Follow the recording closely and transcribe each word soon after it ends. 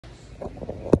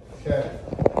Okay.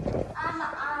 I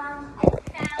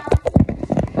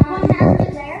found one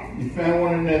over there. You found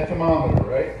one in that thermometer,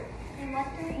 right?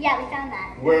 Yeah, we found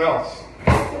that. Where else?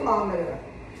 Thermometer.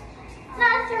 It's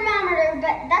not a thermometer,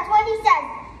 but that's what he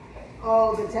says.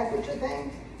 Oh, the temperature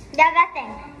thing? Yeah, that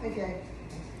thing. Okay.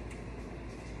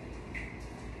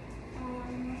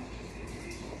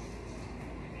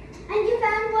 And you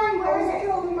found one. Where was it?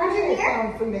 Oh, the money Under they here?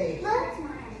 found for me. No, that's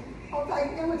mine. Oh,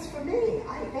 I know it's for me.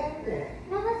 I found it.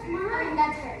 No, that's mine.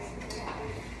 That's hers.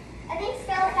 I think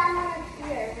Stella found one up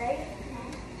here, right?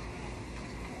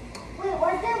 Wait,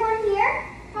 was there one here?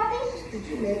 Poppy? Did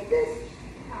you make this?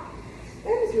 No.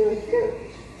 That was really cute.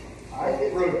 I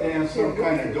wrote down some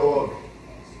kind of dog.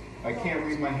 I can't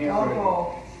read my Dog handwriting.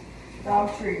 bowl.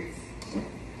 Dog treats.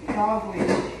 Dog leash.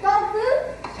 Dog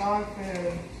food? Dog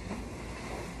food.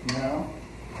 No?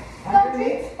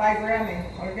 Underneath by Grammy.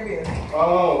 I'll give you.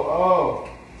 Oh,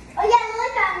 Oh yeah, Lily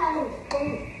found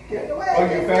one. Get away. oh. Oh,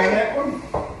 you found that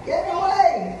one? Get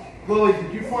away. Lily,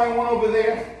 did you find one over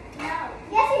there? No.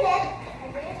 Yes, he did.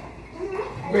 I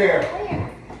did. Where?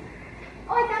 Where?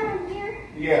 Oh, I found one here.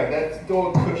 Yeah, that's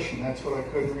dog cushion. That's what I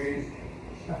couldn't read.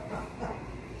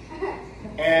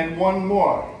 And one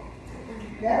more.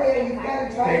 Mario, you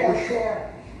gotta try Paper that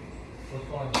chair. Which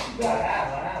one? What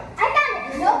happened? I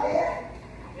found it. Is Nope. it there?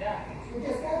 Yeah. We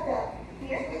just got that.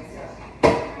 Here.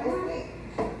 Last week.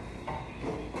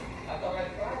 I thought I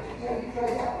tried it. Yeah, you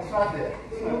tried that It's one. not there.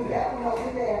 We It's not moved there. that one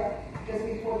over there because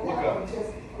we bought Look that up. one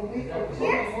just a week Is that or the two.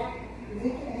 Here. broken one? A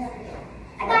week and a half ago.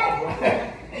 I got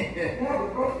it. No,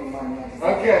 the broken one was.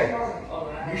 Okay.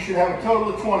 Oh, that. You should have a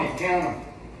total of 20. Count them.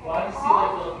 Well, I just see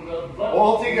like the button.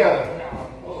 All together.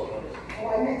 Oh,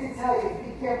 I meant to tell you,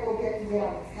 be careful getting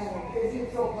down. It's kind of, is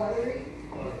it so buttery?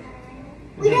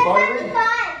 We Is it didn't find the buttery?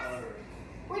 fives.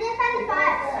 We didn't find the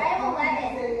fives. I have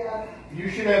 11. You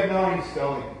should have 9,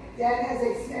 Stelly. Dad has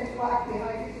a cement block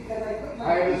behind it because I put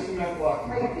I have my, a cement block.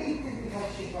 my feet didn't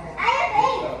touch the ground. I have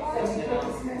 8. So we put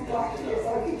the cement block here, so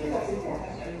I keep it up and down.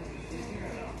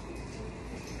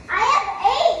 I have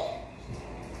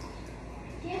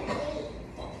 8. You have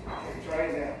 8. Try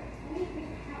it now.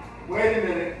 Wait a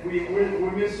minute.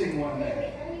 We're missing one there.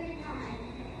 Wait, let me read mine.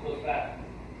 Look back.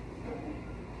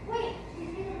 Wait, you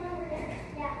see the one over there?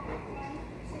 Yeah. 1,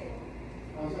 2,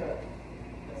 How's that?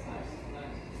 That's nice.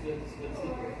 Nice. It's good. It's good. 4,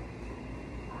 Sleeper.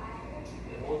 5.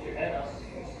 It holds your head up.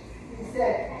 He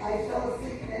said, I fell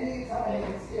asleep many times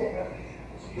in the chair.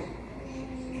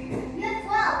 You have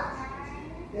 12.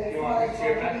 That's You why want I the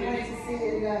chair told back, him he went Amy? to see in She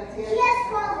theater. has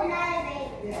 12 and I have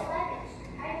 8. Yeah. 11.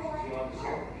 I have 11. You want the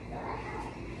chair?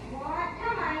 One,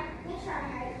 come on. Make sure I'm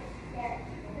right. There.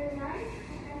 There's 1.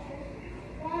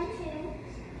 1, 2,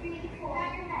 3, 4.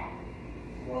 Got your head.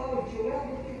 Whoa, Joelle,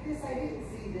 look at this. I didn't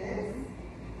see this.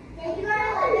 Yeah, you got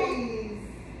 11. Please.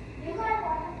 You got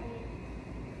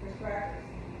 11.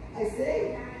 I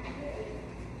see.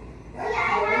 Oh, yeah, I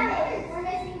have it. We're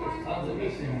missing There's one. tons We're of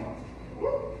missing missing. one.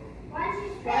 Why don't you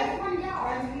spray one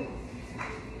down?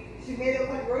 She made it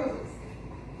like roses.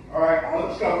 All right,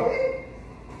 let's go.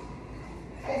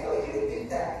 I told you to do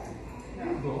that. You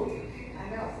go.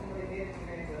 I know, somebody made it for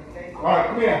me to Facebook. All right,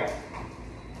 come here.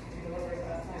 We delivered it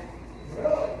last night.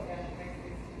 Really?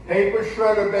 Paper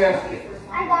shredder basket.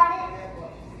 I got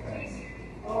it.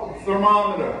 Oh,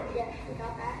 Thermometer. Yeah, I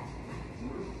got that.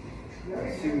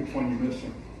 Let's see which one you're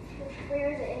missing.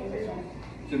 Where is it?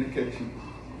 It's in the kitchen.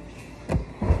 I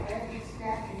have these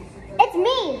napkins. It's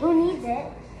me who needs it.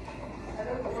 I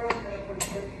don't know where I'm gonna put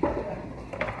it.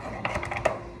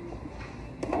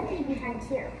 It's behind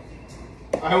here.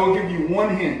 I will give you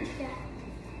one hint. Yeah.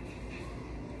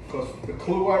 Because the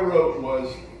clue I wrote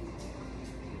was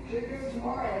We're doing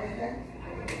tomorrow, anything?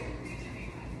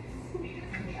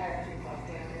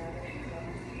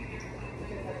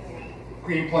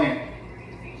 green plant.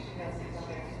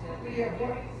 We have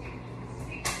what?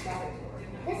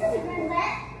 This is a green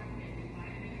plant.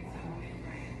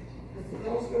 Does the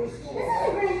girls go to school? This is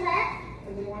a green plant.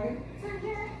 In the morning? It's on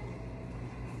here.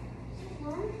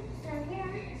 One, it's on here.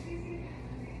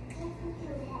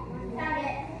 Found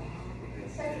it.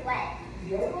 So it's wet.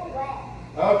 It's a little wet.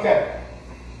 Okay.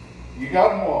 You got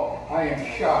them all. I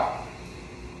am shocked.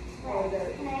 Oh, there.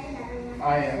 Can I have another one?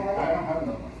 I don't have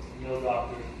another one. No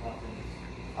doctors, nothing.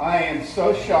 I am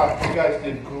so shocked. You guys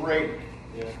did great.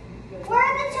 Yeah. Where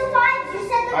are the 2 5s? You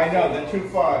said I know, the 2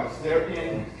 5s. They're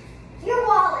in, your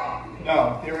wallet.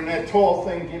 no, they're in that tall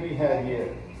thing Gibby had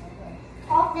here.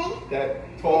 Tall thing? That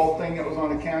tall thing that was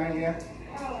on the counter here.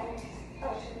 Oh,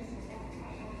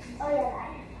 oh yeah.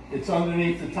 It's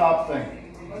underneath the top thing.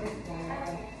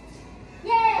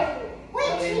 Yay!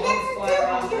 Wait, she gets the 2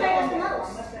 because I got the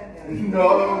most.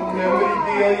 No, remember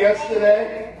the deal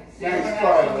yesterday? Taylor Nice has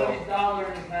try, somebody's Will. dollar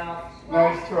in his mouth.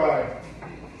 Nice try.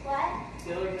 What?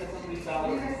 Taylor has somebody's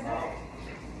dollar in his mouth.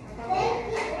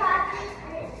 Thank you, Poppy.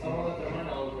 Someone let their money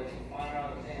over, but she's flying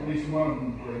around the At pan. least one of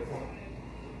them's grateful.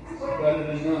 Better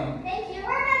than none. Thank you.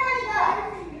 Where'd my money go?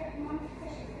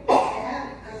 And,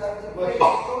 because I was afraid to go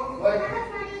How to Like-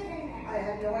 much money is in I there?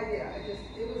 had no idea,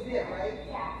 it was there, right?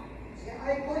 Yeah. Yeah,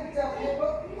 I looked up, Wait,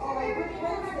 oh, you I said there put was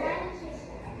friends a there. dining table.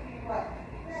 What?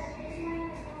 There's money on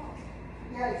the phone.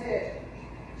 Yeah, I did.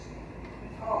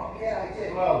 Oh, yeah, I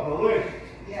did. Wow, delish.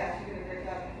 Yeah, she did a great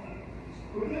job.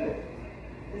 Who did it?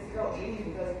 This girl Amy,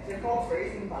 because they're called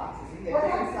raisin boxes. You get What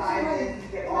different happened to sizes, you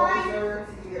get all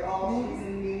desserts, you get all cheese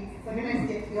and meats. It's like a nice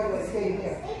gift for You have to you. stay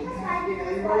here. 8 plus 5 You know, you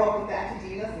equals roll what? up with that to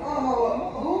Gina's.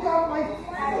 Oh, who got my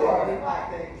floor?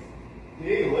 Five things.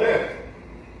 He lived.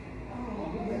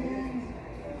 Oh, man.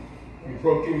 You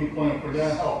broke your plan for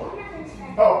that. Help her. I'm not gonna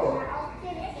spend Help it. her. I'll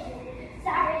give it to you.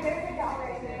 Sorry, there's a dollar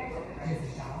in there. Is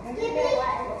it dollar? Give me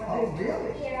one. Oh,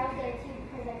 really? Here, I'll give it to you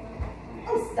because I want that.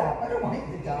 Oh, stop, I don't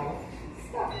want the dollar.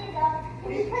 Stop. Here you go.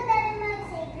 Can you put that in my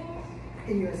savings?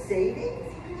 In your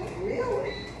savings?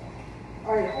 Really?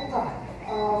 All right, hold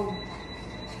on.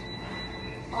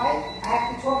 I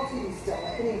have to talk to you still,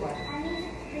 anyway. I need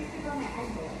this to go in my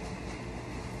envelope.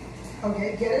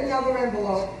 Okay, get another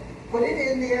envelope, put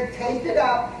it in there, tape it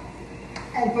up,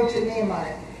 and put your name on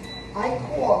it. I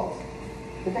called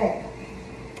the bank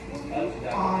That's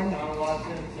that. On- John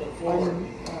Watson, so forward.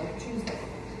 on Tuesday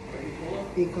Are you cool?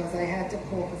 because I had to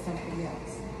call for something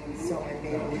else. So I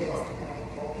made a list and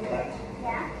I called the bank.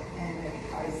 Yeah? And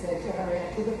I said to her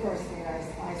after the first thing,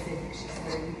 I said, she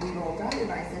said, "Are you all done?"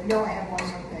 And I said, "No, I have one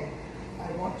more thing.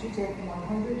 I want you to take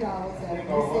 $100 out of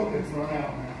my Oh, savings it's run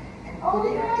out now. and put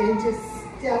it into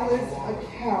Stella's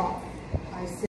account." I said,